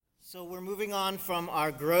So we're moving on from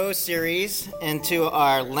our Grow series into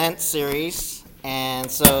our Lent series. And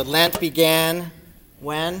so Lent began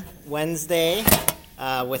when? Wednesday,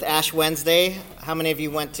 with Ash Wednesday. How many of you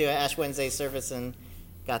went to Ash Wednesday service and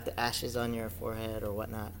got the ashes on your forehead or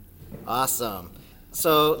whatnot? Awesome.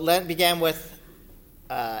 So Lent began with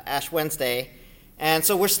Ash Wednesday. And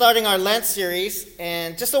so we're starting our Lent series.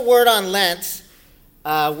 And just a word on Lent.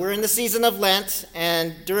 We're in the season of Lent.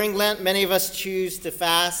 And during Lent, many of us choose to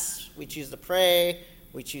fast. We choose to pray,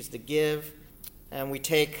 we choose to give, and we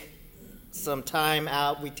take some time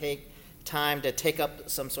out. We take time to take up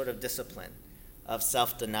some sort of discipline of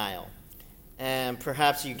self-denial. And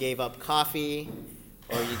perhaps you gave up coffee,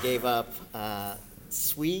 or you gave up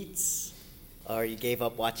sweets, or you gave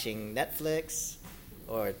up watching Netflix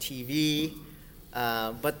or TV.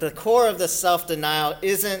 But the core of the self-denial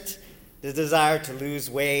isn't the desire to lose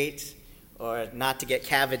weight or not to get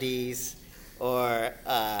cavities or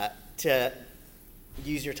to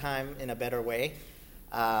use your time in a better way.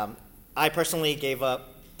 I personally gave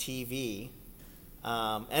up TV.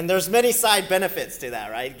 And there's many side benefits to that,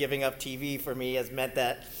 right? Giving up TV for me has meant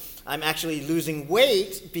that I'm actually losing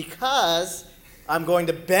weight because I'm going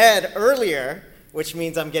to bed earlier, which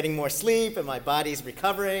means I'm getting more sleep and my body's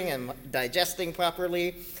recovering and digesting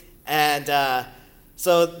properly. And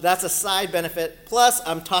so that's a side benefit. Plus,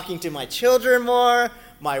 I'm talking to my children more.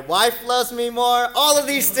 My wife loves me more. All of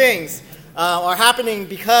these things are happening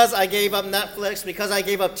because I gave up Netflix, because I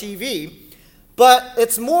gave up TV. But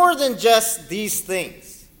it's more than just these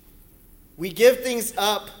things. We give things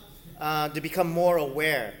up to become more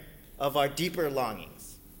aware of our deeper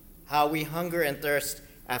longings, how we hunger and thirst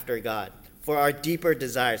after God, for our deeper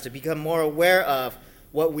desires, to become more aware of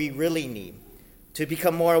what we really need, to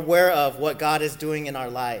become more aware of what God is doing in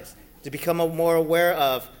our lives, to become more aware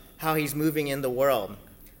of how he's moving in the world.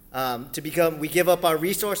 We give up our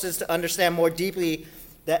resources to understand more deeply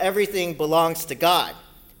that everything belongs to God.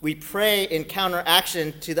 We pray in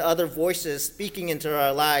counteraction to the other voices speaking into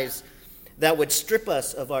our lives that would strip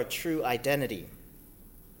us of our true identity,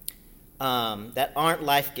 that aren't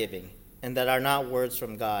life-giving and that are not words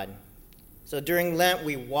from God. So during Lent,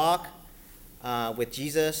 we walk with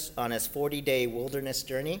Jesus on his 40-day wilderness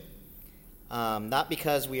journey, not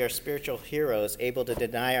because we are spiritual heroes able to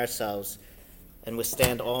deny ourselves and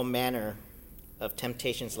withstand all manner of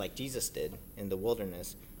temptations like Jesus did in the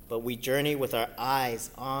wilderness, but we journey with our eyes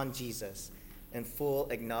on Jesus in full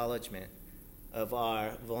acknowledgement of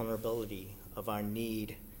our vulnerability, of our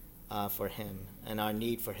need for him, and our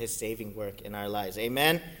need for his saving work in our lives.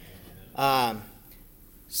 Amen?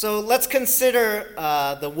 So let's consider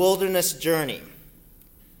the wilderness journey.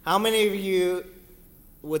 How many of you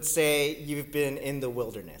would say you've been in the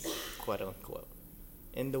wilderness, quote unquote,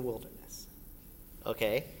 in the wilderness?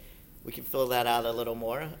 Okay, we can fill that out a little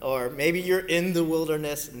more. Or maybe you're in the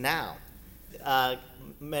wilderness now.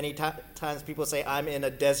 Many times people say, I'm in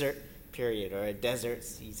a desert period or a desert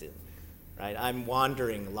season, right? I'm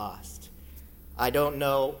wandering lost. I don't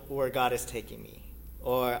know where God is taking me.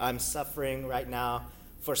 Or I'm suffering right now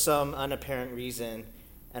for some unapparent reason,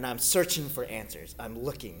 and I'm searching for answers. I'm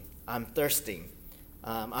looking. I'm thirsting.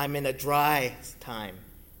 I'm in a dry time,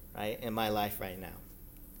 right, in my life right now.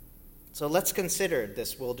 So let's consider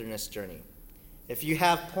this wilderness journey. If you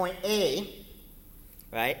have point A,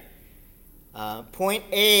 right? Point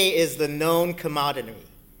A is the known commodity.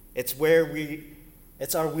 It's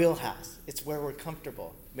our wheelhouse. It's where we're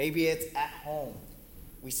comfortable. Maybe it's at home.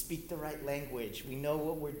 We speak the right language. We know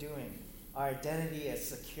what we're doing. Our identity is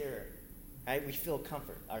secure, right? We feel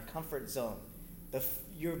comfort, our comfort zone.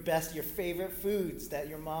 Your favorite foods that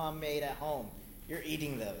your mom made at home. You're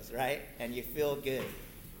eating those, right? And you feel good.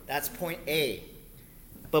 That's point A.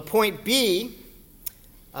 But point B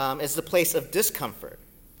is the place of discomfort,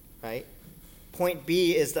 right? Point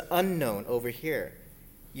B is the unknown over here.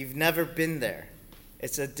 You've never been there.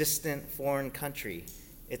 It's a distant foreign country.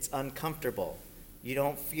 It's uncomfortable. You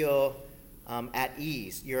don't feel at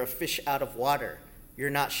ease. You're a fish out of water. You're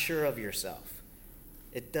not sure of yourself.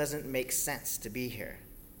 It doesn't make sense to be here.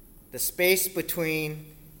 The space between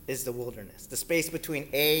is the wilderness. The space between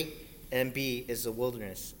A and B is the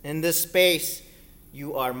wilderness. In this space,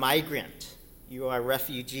 you are migrant, you are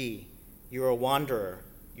refugee, you're a wanderer,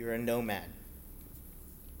 you're a nomad.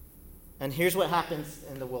 And here's what happens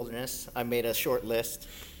in the wilderness. I made a short list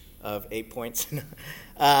of 8 points. In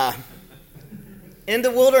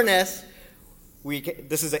the wilderness,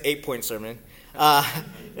 this is an 8-point sermon.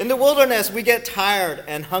 In the wilderness, we get tired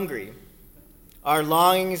and hungry. Our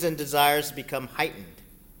longings and desires become heightened.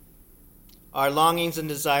 Our longings and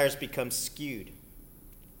desires become skewed.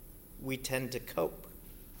 We tend to cope.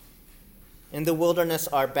 In the wilderness,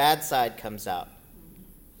 our bad side comes out.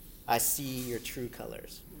 I see your true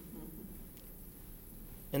colors.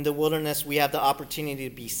 In the wilderness, we have the opportunity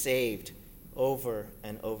to be saved over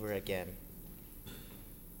and over again.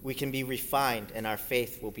 We can be refined, and our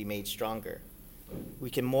faith will be made stronger. We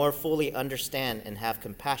can more fully understand and have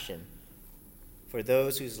compassion for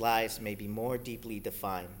those whose lives may be more deeply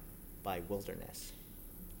defined by wilderness.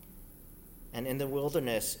 And in the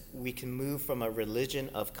wilderness, we can move from a religion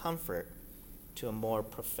of comfort to a more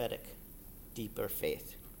prophetic, deeper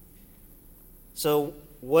faith. So,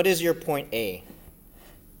 what is your point A?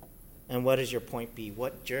 And what is your point B?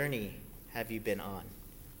 What journey have you been on?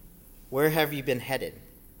 Where have you been headed?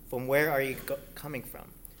 From where are you coming from?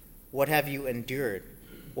 What have you endured?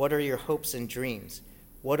 What are your hopes and dreams?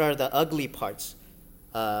 What are the ugly parts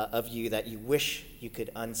of you that you wish you could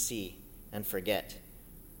unsee and forget?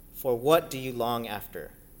 For what do you long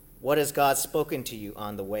after? What has God spoken to you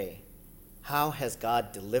on the way? How has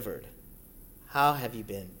God delivered? How have you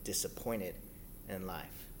been disappointed in life?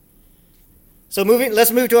 So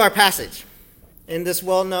let's move to our passage. In this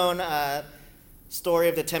well-known story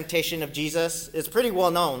of the temptation of Jesus, it's pretty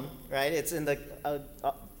well-known, right? It's in the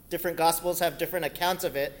different Gospels have different accounts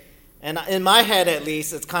of it. And in my head, at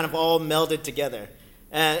least, it's kind of all melded together.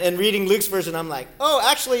 And reading Luke's version, I'm like, oh,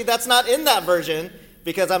 actually, that's not in that version,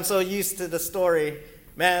 because I'm so used to the story,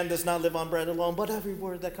 man does not live on bread alone, but every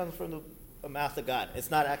word that comes from the mouth of God. It's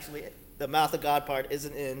not actually, the mouth of God part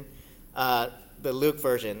isn't in the Luke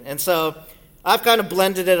version. And so I've kind of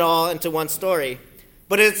blended it all into one story.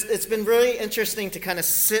 But it's been really interesting to kind of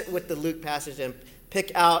sit with the Luke passage and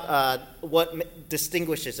pick out what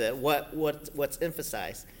distinguishes it, what's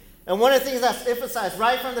emphasized. And one of the things that's emphasized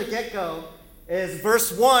right from the get-go is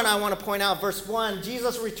verse 1. I want to point out verse 1.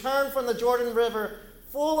 Jesus returned from the Jordan River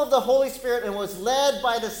full of the Holy Spirit and was led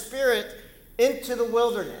by the Spirit into the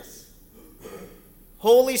wilderness.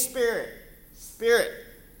 Holy Spirit.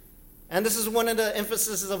 And this is one of the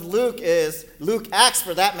emphases of Luke Acts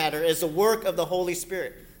for that matter, is the work of the Holy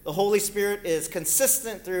Spirit. The Holy Spirit is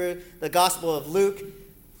consistent through the Gospel of Luke.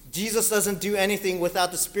 Jesus doesn't do anything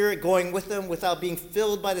without the Spirit going with him, without being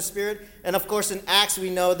filled by the Spirit. And of course in Acts we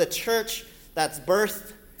know the church that's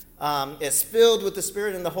birthed is filled with the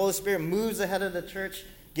Spirit, and the Holy Spirit moves ahead of the church,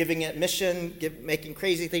 giving it mission, making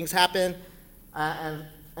crazy things happen,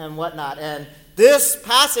 and whatnot. And this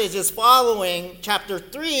passage is following chapter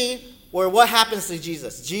 3, where what happens to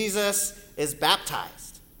Jesus? Jesus is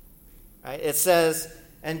baptized. Right? It says,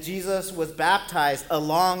 and Jesus was baptized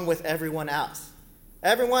along with everyone else.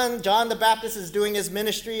 John the Baptist is doing his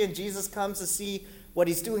ministry, and Jesus comes to see what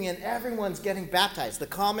he's doing, and everyone's getting baptized. The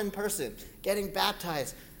common person getting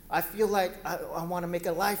baptized. I feel like I want to make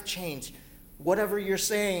a life change. Whatever you're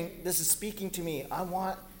saying, this is speaking to me. I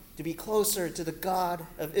want to be closer to the God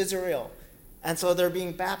of Israel. And so they're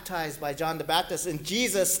being baptized by John the Baptist, and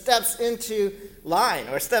Jesus steps into line,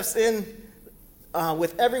 or steps in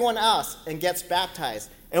with everyone else and gets baptized.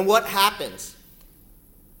 And what happens?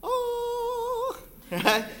 Oh,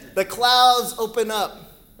 right? The clouds open up,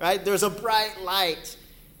 right? There's a bright light.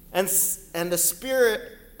 And the Spirit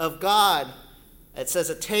of God, it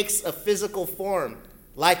says it takes a physical form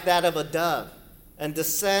like that of a dove and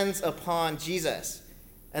descends upon Jesus.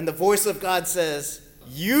 And the voice of God says,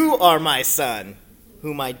 "You are my Son,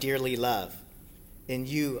 whom I dearly love. In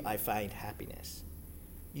you I find happiness.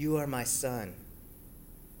 You are my Son,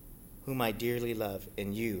 whom I dearly love.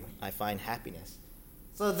 In you I find happiness."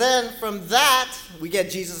 So then from that, we get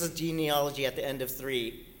Jesus' genealogy at the end of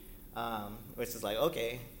 3, which is like,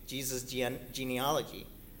 okay, Jesus' genealogy.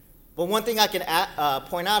 But one thing I can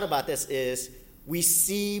point out about this is we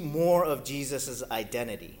see more of Jesus'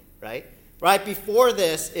 identity, right? Right before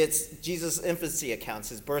this, it's Jesus' infancy accounts,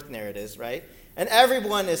 his birth narratives, right? And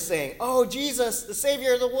everyone is saying, oh, Jesus, the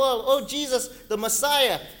Savior of the world. Oh, Jesus, the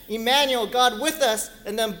Messiah. Emmanuel, God with us.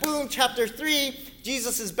 And then boom, chapter 3,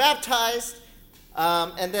 Jesus is baptized.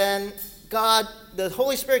 And then God, the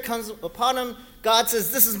Holy Spirit comes upon him. God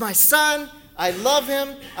says, this is my Son. I love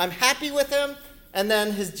him. I'm happy with him. And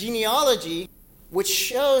then his genealogy, which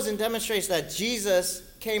shows and demonstrates that Jesus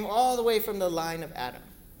came all the way from the line of Adam,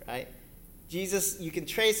 right? Jesus, you can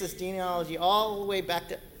trace this genealogy all the way back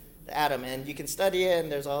to Adam, and you can study it,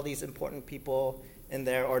 and there's all these important people in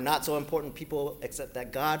there, or not so important people, except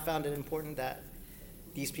that God found it important that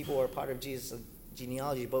these people were part of Jesus'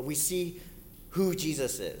 genealogy. But we see who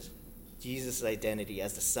Jesus is, Jesus' identity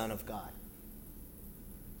as the Son of God.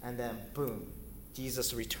 And then, boom,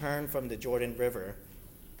 Jesus returned from the Jordan River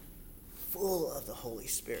full of the Holy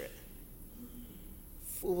Spirit.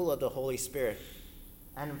 Full of the Holy Spirit.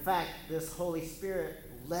 And in fact, this Holy Spirit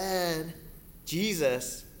led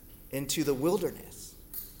Jesus into the wilderness,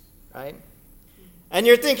 right? And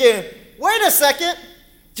you're thinking, wait a second,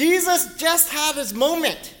 Jesus just had his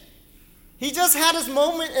moment. He just had his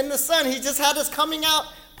moment in the sun. He just had his coming out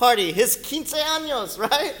party, his 15 años,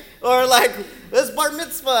 right? Or like his bar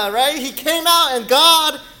mitzvah, right? He came out and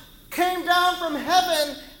God came down from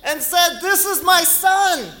heaven and said, this is my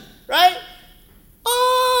son, right?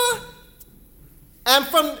 And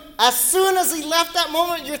from as soon as he left that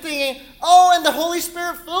moment, you're thinking, oh, and the Holy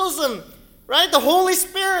Spirit fills him, right? The Holy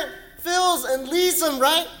Spirit fills and leads him,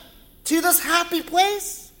 right, to this happy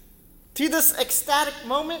place, to this ecstatic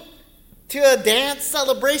moment, to a dance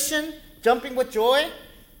celebration, jumping with joy.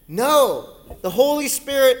 No, the Holy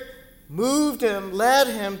Spirit moved him, led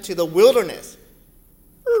him to the wilderness.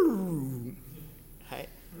 Right?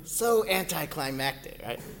 So anticlimactic,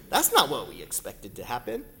 right? That's not what we expected to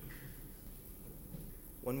happen.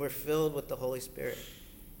 When we're filled with the Holy Spirit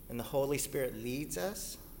and the Holy Spirit leads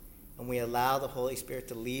us and we allow the Holy Spirit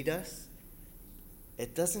to lead us,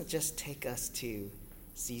 it doesn't just take us to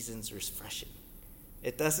seasons refreshing.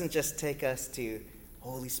 It doesn't just take us to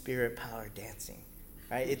Holy Spirit power dancing,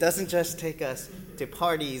 right? It doesn't just take us to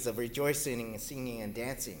parties of rejoicing and singing and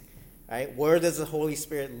dancing, right? Where does the Holy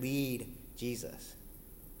Spirit lead Jesus?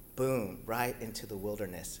 Boom, right into the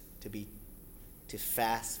wilderness to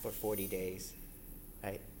fast for 40 days,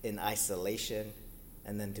 right? In isolation,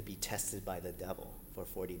 and then to be tested by the devil for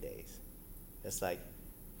 40 days. It's like,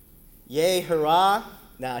 yay, hurrah,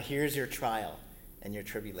 now here's your trial and your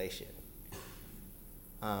tribulation.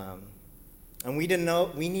 And we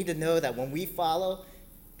need to know that when we follow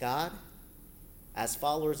God, as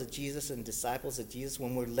followers of Jesus and disciples of Jesus,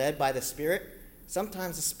 when we're led by the Spirit,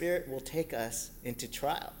 sometimes the Spirit will take us into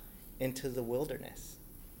trial, into the wilderness.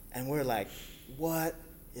 And we're like, what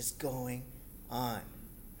is going on,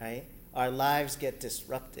 right? Our lives get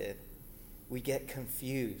disrupted. We get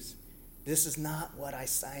confused. This is not what I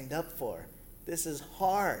signed up for. This is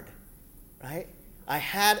hard, right? I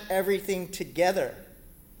had everything together,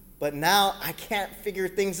 but now I can't figure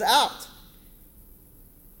things out.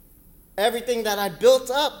 Everything that I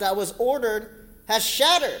built up that was ordered has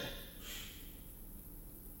shattered.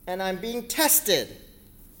 And I'm being tested.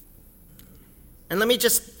 And let me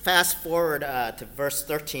just fast forward to verse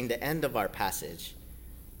 13, the end of our passage.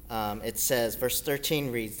 It says, verse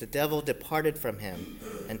 13 reads, the devil departed from him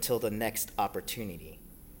until the next opportunity.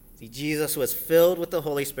 See, Jesus was filled with the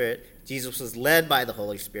Holy Spirit. Jesus was led by the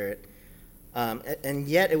Holy Spirit. And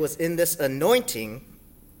yet it was in this anointing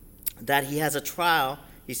that he has a trial.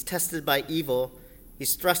 He's tested by evil.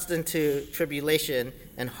 He's thrust into tribulation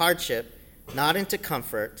and hardship, not into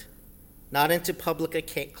comfort, not into public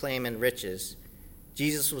acclaim and riches.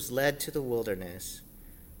 Jesus was led to the wilderness.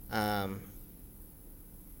 And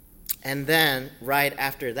then, right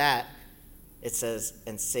after that, it says,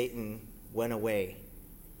 and Satan went away,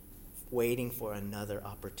 waiting for another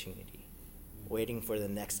opportunity, waiting for the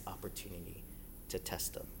next opportunity to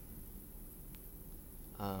test him.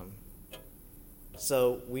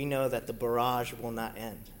 So we know that the barrage will not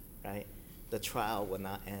end, right? The trial will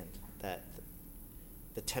not end, that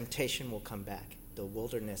the temptation will come back, the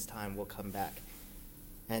wilderness time will come back.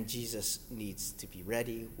 And Jesus needs to be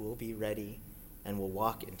ready, will be ready, and will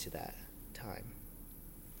walk into that time.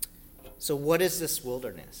 So what is this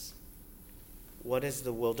wilderness? What is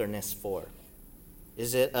the wilderness for?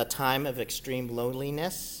 Is it a time of extreme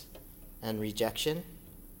loneliness and rejection?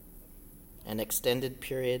 An extended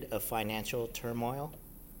period of financial turmoil?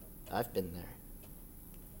 I've been there.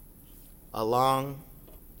 A long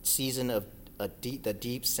season of the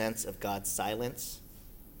deep sense of God's silence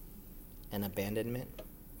and abandonment?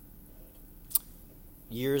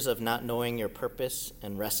 Years of not knowing your purpose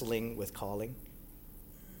and wrestling with calling?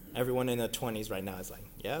 Everyone in their 20s right now is like,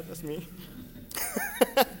 yeah, that's me.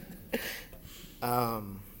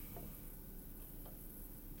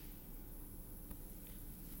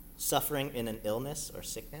 Suffering in an illness or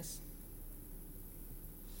sickness?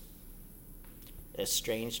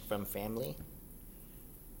 Estranged from family?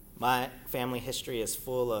 My family history is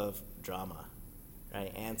full of drama,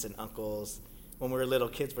 right? Aunts and uncles. When we were little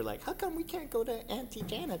kids, we're like, how come we can't go to Auntie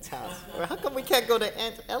Janet's house? Or how come we can't go to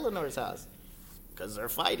Aunt Eleanor's house? Because they're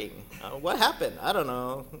fighting. What happened? I don't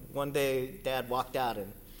know. One day, Dad walked out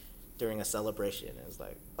during a celebration. And it was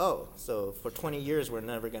like, oh, so for 20 years, we're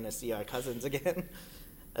never going to see our cousins again?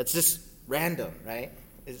 It's just random, right?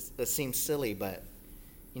 It seems silly, but,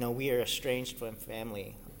 we are estranged from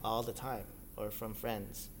family all the time, or from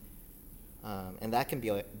friends. And that can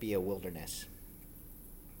be a wilderness.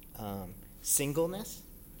 Singleness?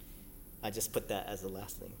 I just put that as the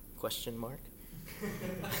last thing. Question mark?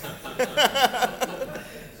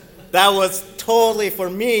 That was totally, for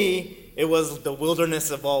me, it was the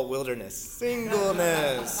wilderness of all wilderness.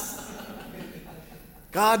 Singleness.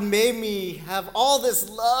 God made me have all this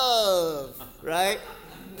love, right?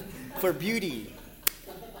 For beauty.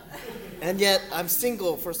 And yet I'm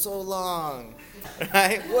single for so long,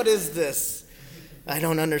 right? What is this? I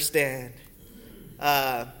don't understand.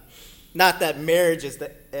 Not that marriage is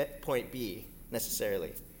the point B,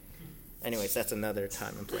 necessarily. Anyways, that's another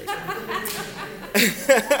time and place.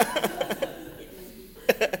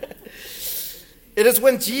 It is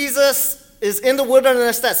when Jesus is in the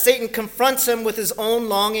wilderness that Satan confronts him with his own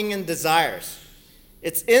longing and desires.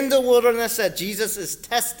 It's in the wilderness that Jesus is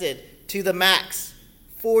tested to the max,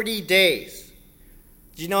 40 days.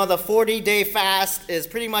 Do you know the 40-day fast is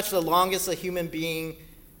pretty much the longest a human being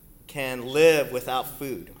can live without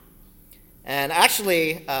food? And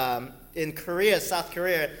actually, in Korea, South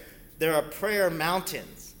Korea, there are prayer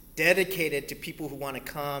mountains dedicated to people who want to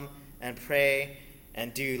come and pray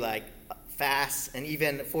and do like fasts and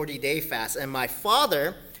even 40-day fasts. And my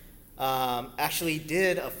father actually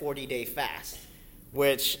did a 40-day fast,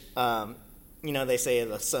 which, they say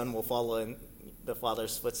the son will follow in the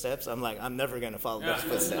father's footsteps. I'm like, I'm never going to follow those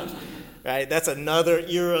footsteps, right? That's another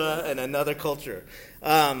era and another culture.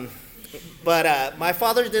 But my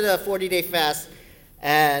father did a 40-day fast,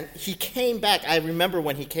 and he came back. I remember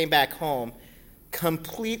when he came back home,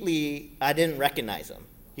 completely, I didn't recognize him.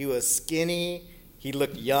 He was skinny. He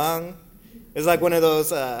looked young. It was like one of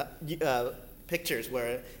those pictures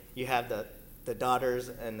where you have the daughters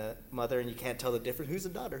and the mother, and you can't tell the difference. Who's the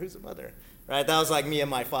daughter? Who's the mother? Right? That was like me and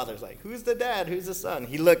my father. It's like, who's the dad? Who's the son?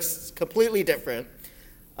 He looks completely different.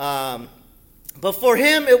 But for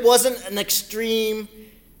him, it wasn't an extreme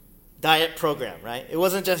diet program, right? It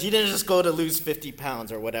wasn't just, he didn't just go to lose 50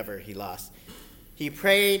 pounds or whatever he lost. He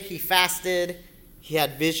prayed, he fasted, he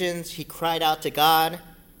had visions, he cried out to God,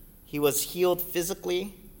 he was healed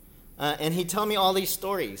physically, and he told me all these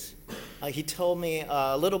stories. He told me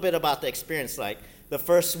a little bit about the experience, like the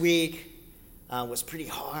first week was pretty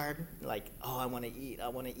hard, like, oh, I want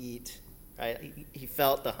to eat, right? He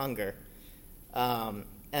felt the hunger. And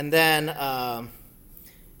then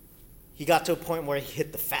he got to a point where he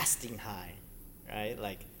hit the fasting high, right?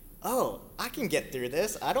 Like, oh, I can get through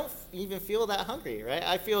this. I don't even feel that hungry, right?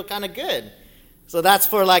 I feel kind of good. So that's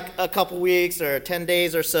for like a couple weeks or 10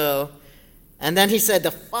 days or so. And then he said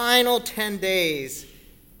the final 10 days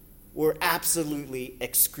were absolutely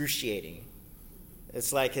excruciating.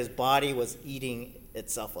 It's like his body was eating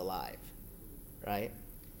itself alive, right?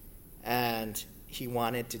 And he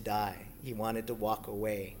wanted to die. He wanted to walk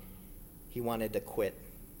away. He wanted to quit.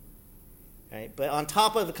 Right? But on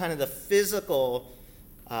top of kind of the physical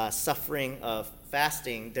suffering of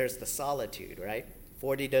fasting, there's the solitude, right?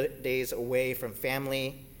 40 days away from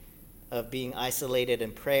family, of being isolated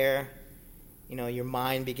in prayer. Your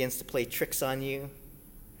mind begins to play tricks on you,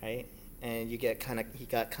 right? And he got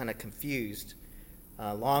kind of confused,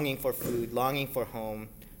 longing for food, longing for home,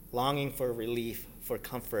 longing for relief, for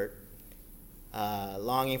comfort,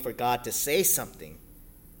 longing for God to say something,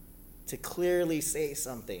 to clearly say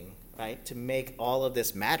something, right? To make all of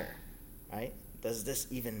this matter, right? Does this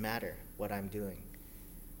even matter, what I'm doing?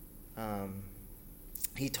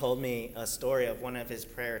 He told me a story of one of his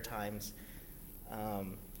prayer times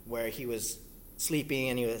where he was sleeping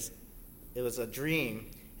and it was a dream,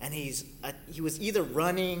 and he was either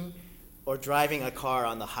running or driving a car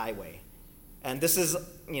on the highway. And this is,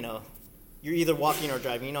 you're either walking or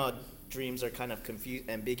driving. Dreams are kind of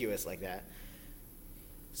ambiguous like that.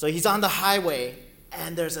 So he's on the highway,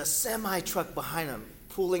 and there's a semi-truck behind him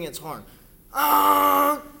pulling its horn.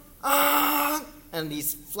 And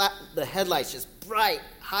the headlights just bright,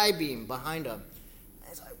 high beam behind him. And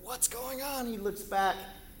he's like, what's going on? He looks back,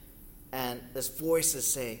 and this voice is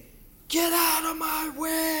saying, get out of my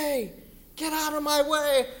way! Get out of my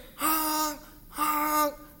way! Honk,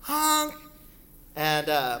 honk, honk.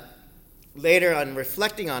 And later on,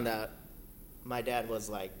 reflecting on that, my dad was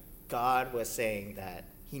like, God was saying that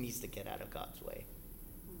he needs to get out of God's way,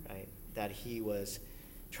 right? That he was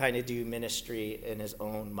trying to do ministry in his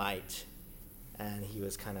own might, and he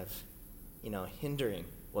was kind of, hindering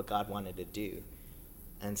what God wanted to do.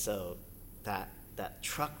 And so that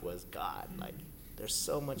truck was God. Like, there's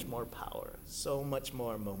so much more power, so much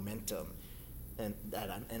more momentum, and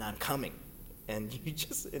I'm coming. And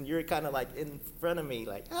you're kind of like in front of me,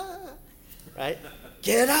 like, right?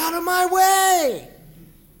 Get out of my way!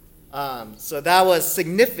 So that was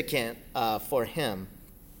significant for him.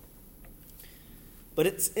 But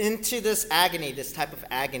it's into this agony, this type of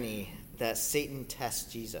agony, that Satan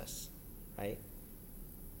tests Jesus, right?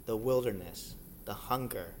 The wilderness, the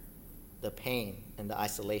hunger, the pain and the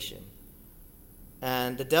isolation.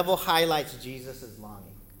 And the devil highlights Jesus'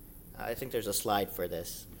 longing. I think there's a slide for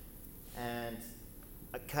this. And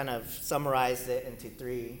I kind of summarized it into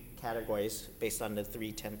 3 categories based on the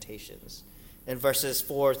 3 temptations. In verses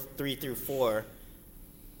 3 through 4,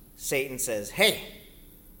 Satan says, hey,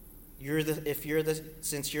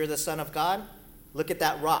 since you're the Son of God, look at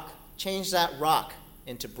that rock. Change that rock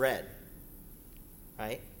into bread.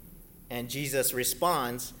 Right? And Jesus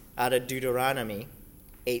responds out of Deuteronomy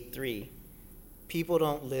 8:3. People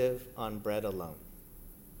don't live on bread alone.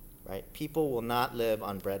 Right? People will not live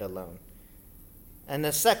on bread alone. And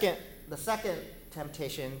the second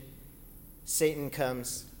temptation, Satan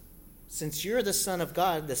comes, since you're the Son of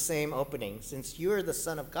God, the same opening. Since you're the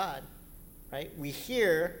Son of God, right? We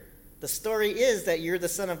hear the story is that you're the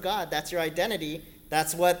Son of God. That's your identity.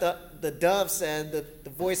 That's what the dove said, the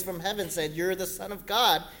voice from heaven said, you're the Son of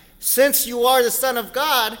God. Since you are the Son of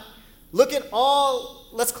God,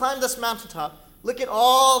 let's climb this mountaintop. Look at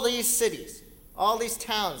all these cities, all these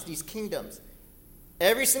towns, these kingdoms.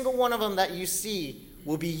 Every single one of them that you see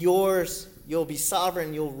will be yours. You'll be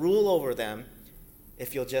sovereign. You'll rule over them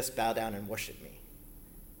if you'll just bow down and worship me.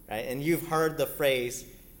 Right? And you've heard the phrase,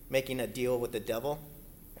 making a deal with the devil,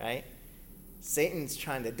 right?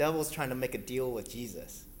 The devil's trying to make a deal with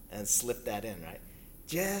Jesus and slip that in, right?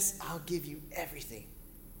 I'll give you everything.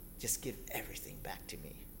 Just give everything back to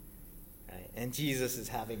me. Right? And Jesus is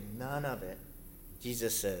having none of it.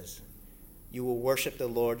 Jesus says, you will worship the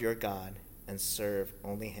Lord your God and serve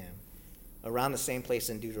only him. Around the same place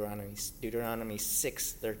in Deuteronomy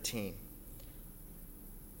 6:13.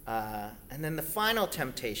 And then the final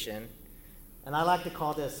temptation, and I like to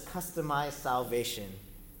call this customized salvation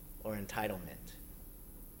or entitlement.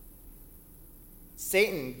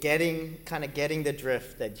 Satan getting the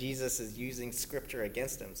drift that Jesus is using Scripture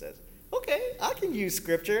against him says, okay, I can use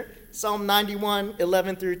Scripture. Psalm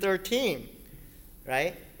 91:11 through 13,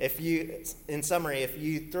 right? In summary, if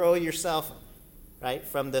you throw yourself, right,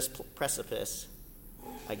 from this precipice,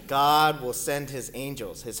 like God will send his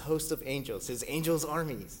angels, his host of angels, his angels'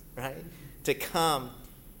 armies, right, to come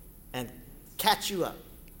and catch you up,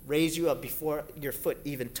 raise you up before your foot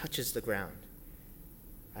even touches the ground,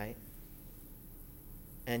 right?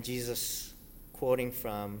 And Jesus, quoting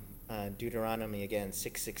from Deuteronomy again,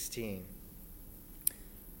 6:16,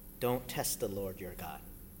 don't test the Lord your God.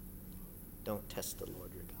 Don't test the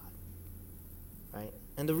Lord your God, right?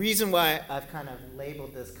 And the reason why I've kind of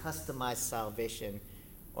labeled this customized salvation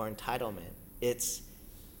or entitlement, it's,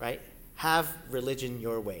 right, have religion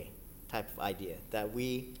your way type of idea that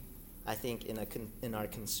we, I think, in our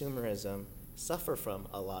consumerism, suffer from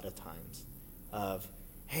a lot of times of,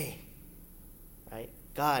 hey, right,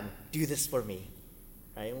 God, do this for me,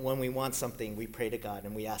 right? When we want something, we pray to God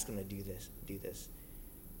and we ask him to do this.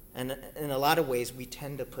 And in a lot of ways, we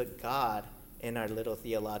tend to put God in our little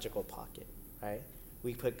theological pocket, right?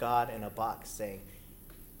 We put God in a box saying,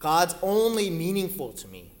 God's only meaningful to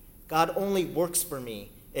me. God only works for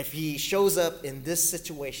me if he shows up in this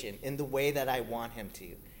situation in the way that I want him to,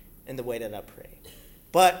 in the way that I pray.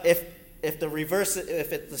 But if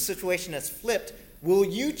the situation is flipped, will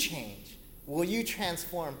you change? Will you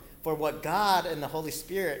transform for what God and the Holy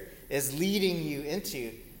Spirit is leading you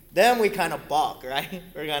into? Then we kind of balk, right?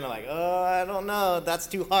 We're kind of like, oh, I don't know. That's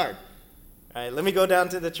too hard. All right, let me go down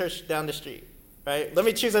to the church down the street. Right? Let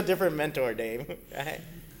me choose a different mentor, Dave. Right?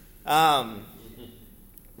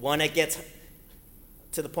 When it gets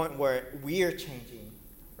to the point where we are changing,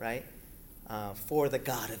 right, for the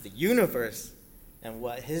God of the universe and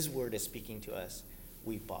what his word is speaking to us,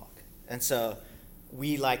 we balk. And so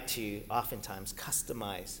we like to oftentimes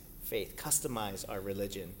customize faith, customize our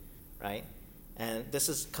religion, right? And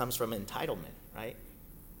this comes from entitlement, right?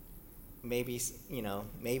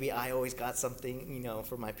 Maybe I always got something,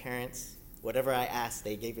 from my parents. Whatever I asked,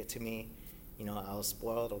 they gave it to me. I was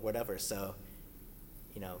spoiled or whatever. So,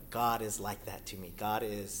 God is like that to me. God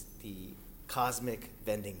is the cosmic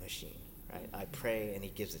vending machine, right? I pray and he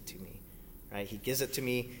gives it to me, right? He gives it to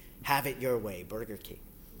me, have it your way, Burger King,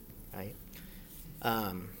 right?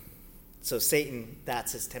 So Satan,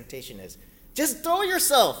 that's his temptation is, just throw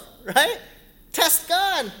yourself, right? Test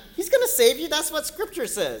God. He's going to save you. That's what Scripture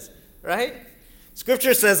says, right?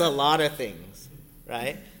 Scripture says a lot of things,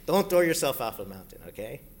 right? Don't throw yourself off a mountain,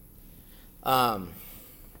 okay? But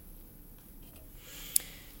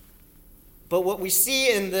what we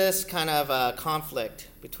see in this kind of conflict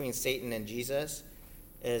between Satan and Jesus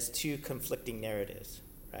is 2 conflicting narratives,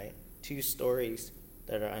 right? 2 stories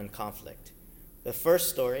that are in conflict. The first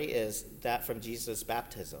story is that from Jesus'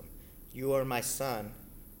 baptism. You are my son,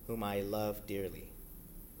 whom I love dearly.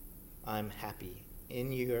 I'm happy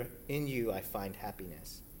In you I find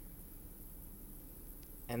happiness.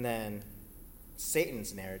 And then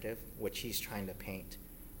Satan's narrative, which he's trying to paint.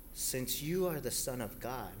 Since you are the Son of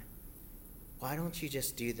God, why don't you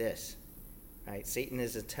just do this? Right? Satan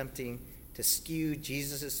is attempting to skew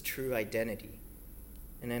Jesus' true identity.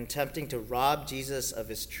 And in attempting to rob Jesus of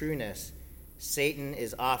his trueness, Satan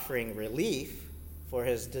is offering relief for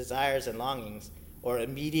his desires and longings, or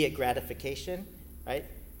immediate gratification, right?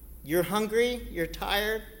 You're hungry, you're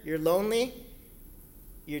tired, you're lonely,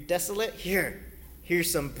 you're desolate.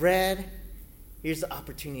 Here's some bread. Here's the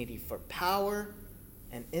opportunity for power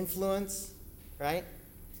and influence, right?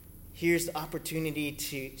 Here's the opportunity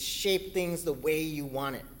to shape things the way you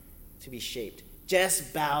want it to be shaped.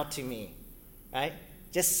 Just bow to me, right?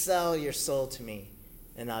 Just sell your soul to me,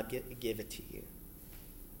 and I'll give it to you.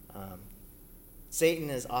 Satan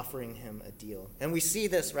is offering him a deal. And we see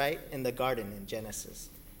this, right, in the garden in Genesis.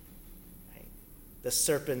 Right? The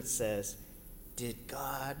serpent says, did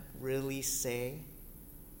God really say?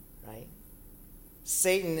 Right?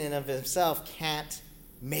 Satan in of himself can't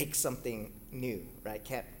make something new, right?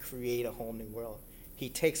 Can't create a whole new world. He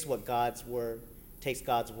takes God's word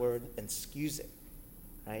and skews it,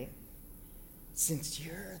 right? Since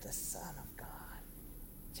you're the Son of God,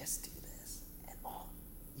 just do this, and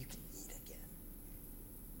you can eat again,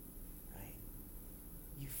 right?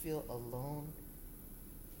 You feel alone.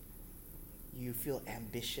 You feel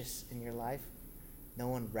ambitious in your life. No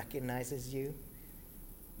one recognizes you.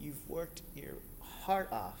 You've worked your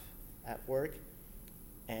heart off at work,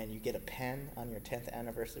 and you get a pen on your 10th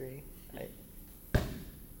anniversary, right? Right?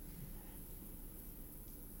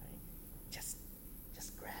 Just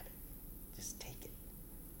grab it. Just take it,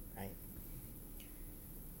 right?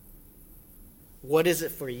 What is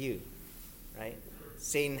it for you, right?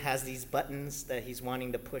 Satan has these buttons that he's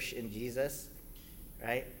wanting to push in Jesus,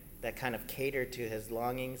 right? That kind of cater to his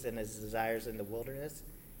longings and his desires in the wilderness.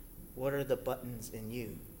 What are the buttons in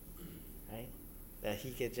you, right? That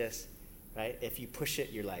he could just, right? If you push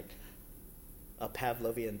it, you're like a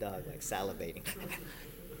Pavlovian dog, like salivating.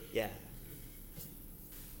 Yeah.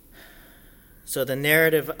 So the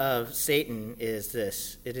narrative of Satan is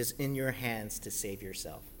this: it is in your hands to save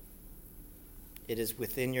yourself. It is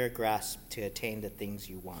within your grasp to attain the things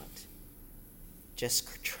you want.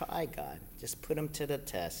 Just try God. Just put him to the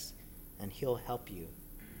test, and he'll help you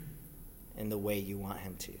in the way you want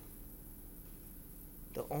him to.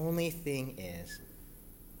 The only thing is,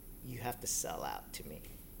 you have to sell out to me.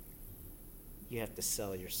 You have to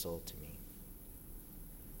sell your soul to me.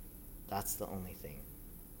 That's the only thing.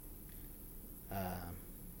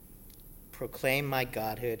 Proclaim my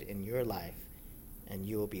godhood in your life, and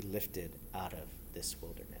you will be lifted out of this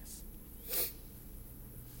wilderness.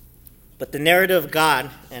 But the narrative of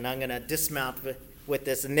God, and I'm going to dismount with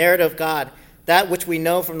this, the narrative of God, that which we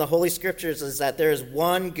know from the Holy Scriptures is that there is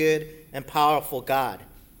one good and powerful God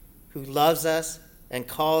who loves us and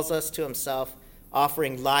calls us to himself,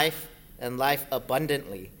 offering life and life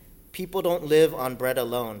abundantly. People don't live on bread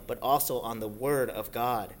alone, but also on the word of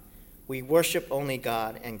God. We worship only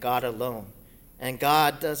God and God alone. And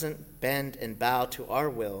God doesn't bend and bow to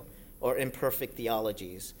our will or imperfect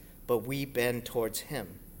theologies, but we bend towards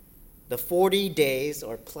him. The 40 days,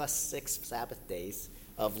 or plus 6 Sabbath days,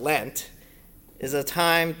 of Lent is a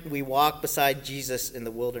time we walk beside Jesus in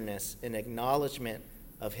the wilderness in acknowledgement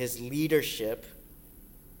of his leadership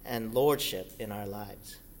and lordship in our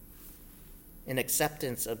lives, in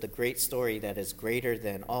acceptance of the great story that is greater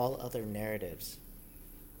than all other narratives,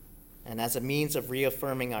 and as a means of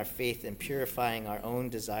reaffirming our faith and purifying our own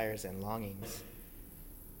desires and longings.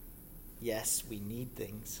 Yes, we need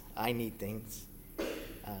things. I need things.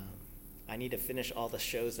 I need to finish all the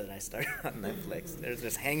shows that I started on Netflix. They're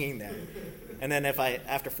just hanging there. And then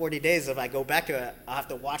after 40 days, if I go back to it, I'll have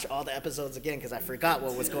to watch all the episodes again because I forgot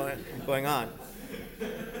what was going on.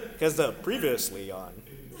 Because the previously on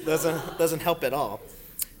doesn't help at all.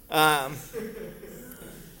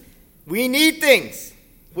 We need things.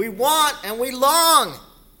 We want and we long.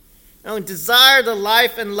 And we desire the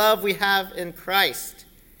life and love we have in Christ.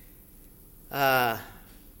 We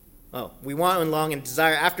want and long and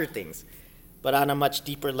desire after things. But on a much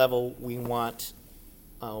deeper level, we want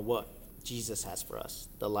what Jesus has for us,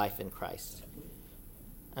 the life in Christ.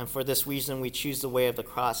 And for this reason, we choose the way of the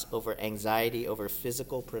cross over anxiety, over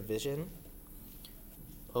physical provision,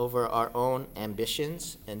 over our own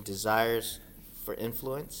ambitions and desires for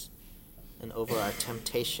influence, and over our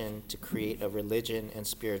temptation to create a religion and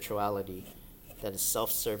spirituality that is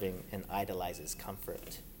self-serving and idolizes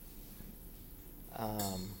comfort.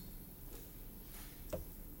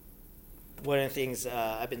 One of the things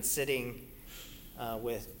I've been sitting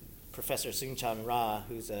with Professor Soong-Chan Rah,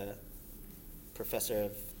 who's a professor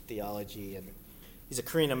of theology, and he's a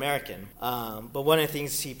Korean American. But one of the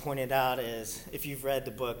things he pointed out is, if you've read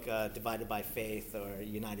the book Divided by Faith or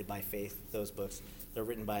United by Faith, those books, they're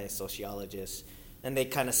written by sociologists, and they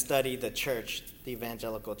kind of study the church, the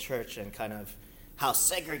evangelical church, and kind of how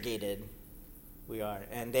segregated we are.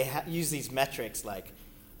 And they use these metrics like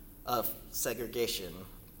of segregation.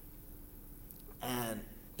 And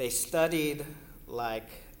they studied like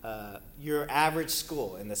your average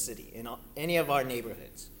school in the city, in any of our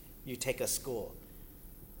neighborhoods. You take a school,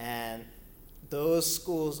 and those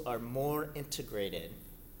schools are more integrated,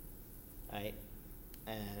 right,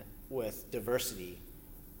 and with diversity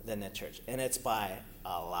than the church. And it's by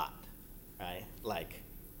a lot, right? Like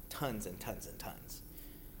tons and tons and tons.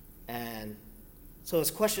 And so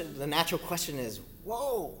the natural question is,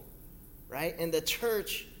 whoa, right? In the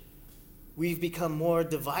church, we've become more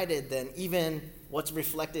divided than even what's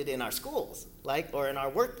reflected in our schools, or in our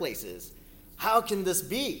workplaces. How can this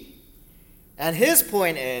be? And his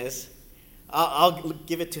point is, I'll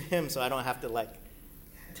give it to him so I don't have to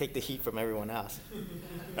take the heat from everyone else,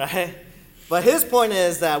 right? But his point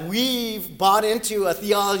is that we've bought into a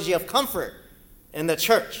theology of comfort in the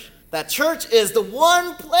church. That church is the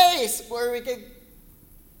one place where we can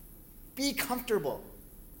be comfortable,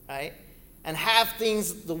 right? And have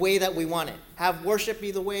things the way that we want it. Have worship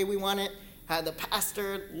be the way we want it. Have the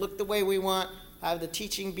pastor look the way we want. Have the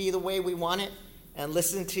teaching be the way we want it. And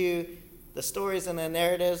listen to the stories and the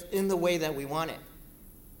narratives in the way that we want it.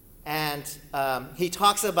 And he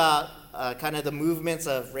talks about kind of the movements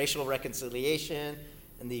of racial reconciliation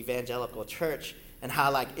in the evangelical church, and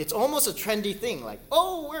how it's almost a trendy thing,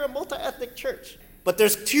 we're a multi-ethnic church. But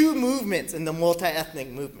there's two movements in the multi-ethnic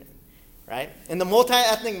movement, right? In the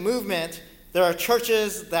multi-ethnic movement, there are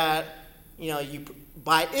churches that, you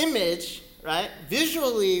by image, right,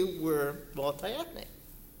 visually we're multi-ethnic,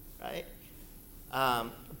 right?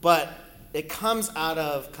 But it comes out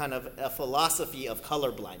of kind of a philosophy of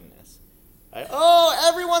colorblindness, right? Oh,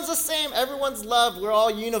 everyone's the same. Everyone's loved. We're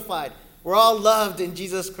all unified. We're all loved in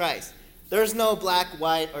Jesus Christ. There's no black,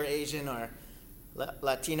 white, or Asian, or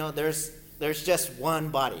Latino. There's just one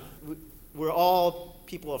body. We're all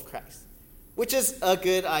people of Christ, which is a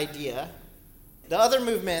good idea. The other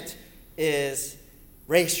movement is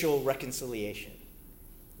racial reconciliation,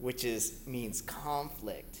 which means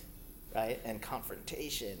conflict, right, and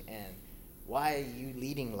confrontation, and why are you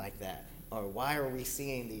leading like that? Or why are we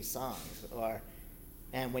singing these songs?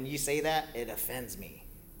 And when you say that, it offends me,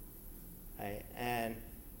 right? And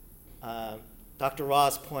Dr.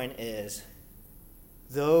 Rah's point is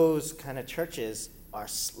those kind of churches are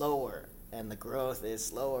slower, and the growth is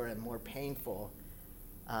slower and more painful.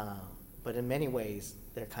 But in many ways,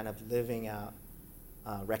 they're kind of living out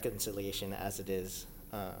reconciliation as it is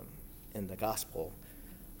in the gospel.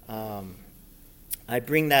 I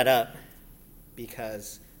bring that up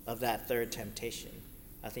because of that third temptation,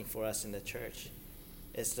 I think, for us in the church.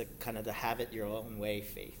 It's the kind of the have it your own way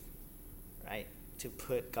faith, right? To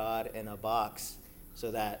put God in a box so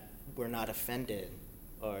that we're not offended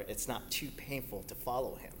or it's not too painful to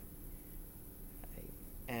follow him. Right?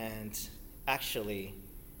 And actually,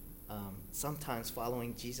 sometimes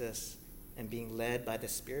following Jesus and being led by the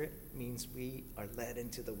Spirit means we are led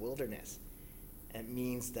into the wilderness. It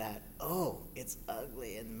means that, it's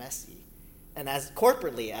ugly and messy. And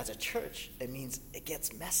corporately, as a church, it means it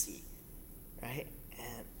gets messy, right?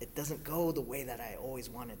 And it doesn't go the way that I always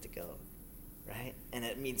want it to go, right? And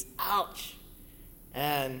it means, ouch.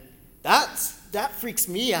 And that freaks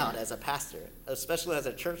me out as a pastor, especially as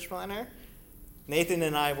a church planner. Nathan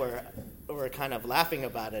and I were kind of laughing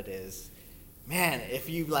about it man, if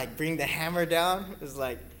you bring the hammer down, it's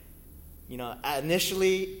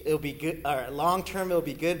initially it'll be good, or long term it'll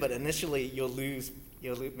be good, but initially you'll lose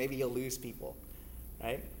people,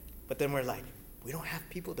 right? But then we're we don't have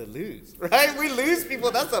people to lose, right? We lose people.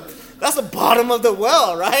 That's the bottom of the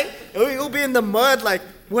well, right? We'll be in the mud,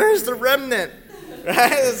 where's the remnant,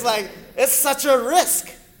 right? It's such a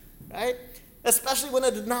risk, right? Especially when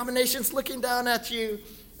a denomination's looking down at you,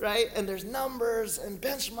 right? And there's numbers and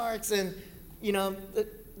benchmarks and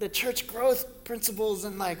the church growth principles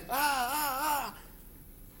and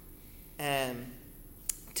and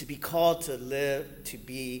to be called to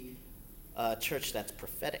be a church that's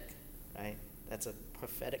prophetic, right? That's a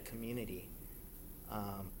prophetic community,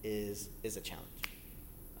 is a challenge.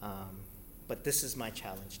 But this is my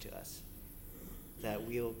challenge to us, that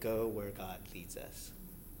we'll go where God leads us,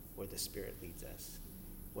 where the Spirit leads us,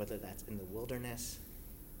 whether that's in the wilderness,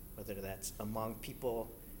 whether that's among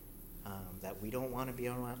people that we don't want to be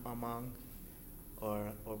among,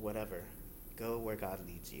 or whatever. Go where God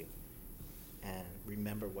leads you. and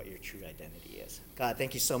remember what your true identity is. God,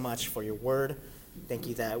 thank you so much for your word. Thank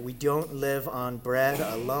you that we don't live on bread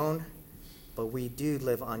alone, but we do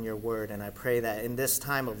live on your word. And I pray that in this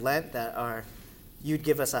time of Lent that you'd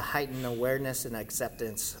give us a heightened awareness and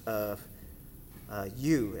acceptance of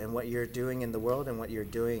you and what you're doing in the world and what you're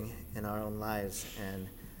doing in our own lives.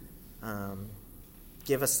 And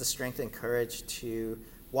give us the strength and courage to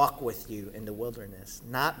walk with you in the wilderness,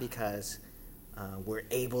 not because we're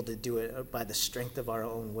able to do it by the strength of our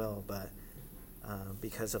own will, but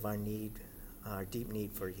because of our deep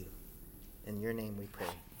need for you. In your name we pray.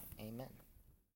 Amen.